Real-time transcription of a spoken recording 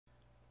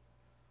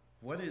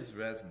What is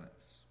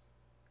resonance?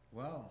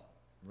 Well,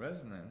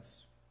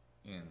 resonance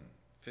in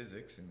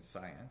physics, in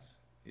science,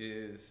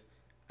 is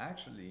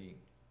actually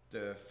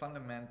the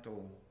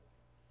fundamental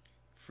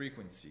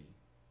frequency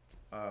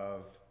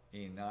of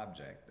an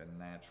object, the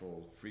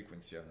natural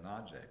frequency of an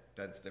object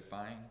that's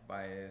defined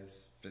by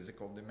its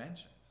physical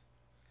dimensions.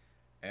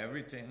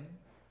 Everything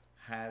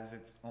has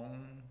its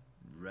own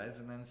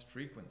resonance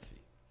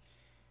frequency,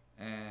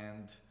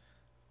 and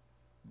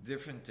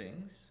different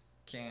things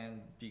can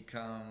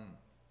become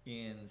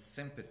in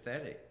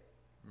sympathetic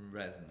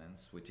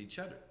resonance with each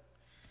other.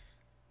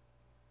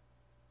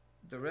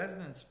 The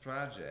Resonance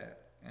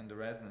Project and the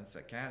Resonance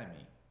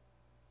Academy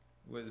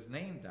was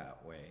named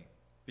that way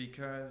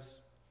because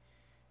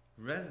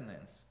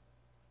resonance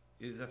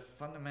is a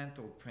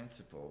fundamental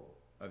principle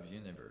of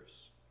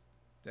universe.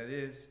 That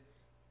is,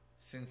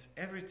 since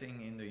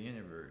everything in the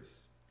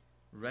universe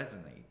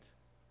resonate,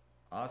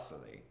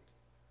 oscillate,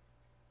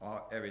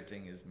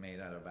 everything is made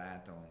out of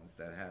atoms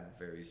that have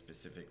very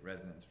specific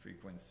resonance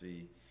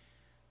frequency.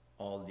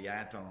 All the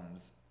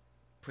atoms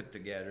put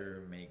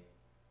together make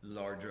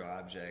larger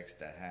objects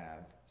that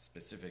have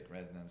specific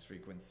resonance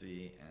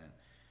frequency, and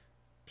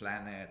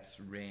planets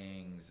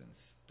rings and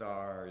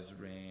stars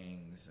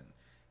rings and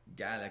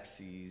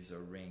galaxies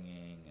are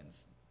ringing and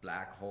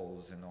black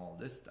holes and all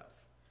this stuff.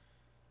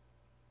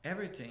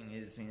 Everything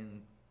is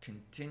in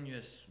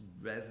continuous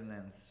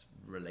resonance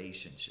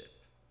relationship.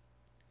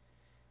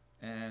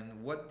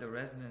 And what the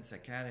Resonance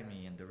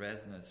Academy and the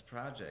Resonance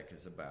Project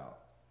is about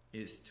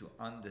is to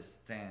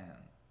understand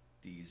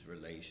these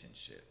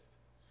relationships,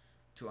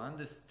 to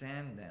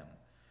understand them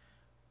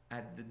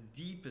at the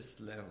deepest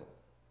level.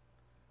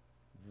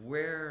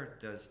 Where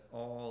does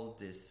all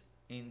this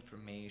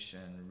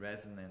information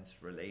resonance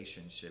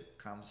relationship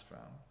comes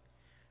from,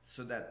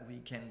 so that we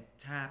can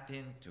tap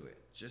into it?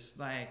 Just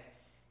like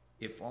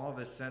if all of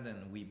a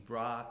sudden we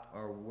brought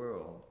our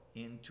world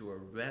into a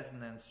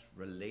resonance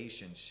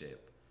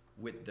relationship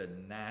with the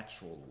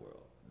natural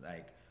world,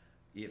 like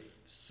if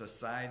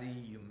society,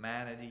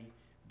 humanity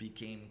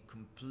became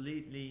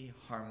completely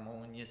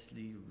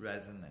harmoniously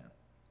resonant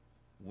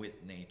with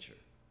nature,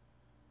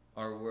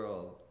 our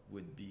world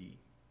would be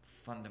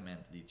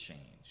fundamentally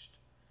changed.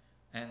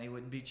 And it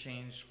would be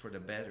changed for the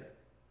better.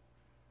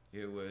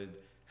 It would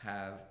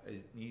have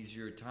an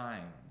easier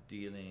time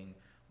dealing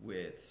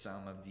with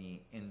some of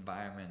the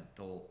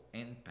environmental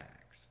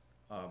impacts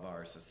of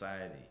our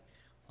society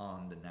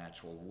on the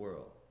natural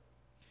world.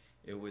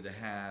 It would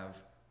have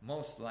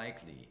most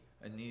likely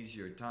an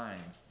easier time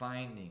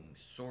finding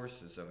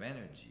sources of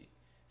energy,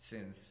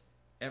 since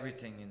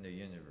everything in the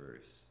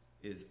universe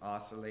is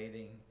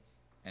oscillating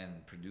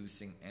and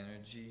producing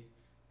energy,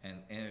 and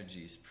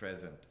energy is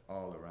present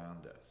all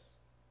around us.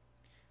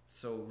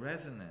 So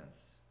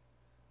resonance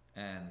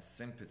and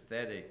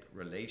sympathetic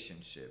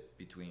relationship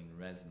between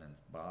resonant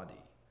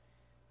body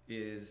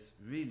is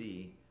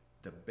really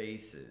the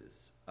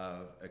basis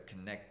of a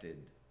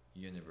connected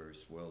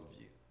universe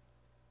worldview.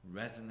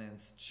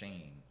 Resonance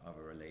chain of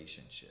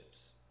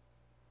relationships.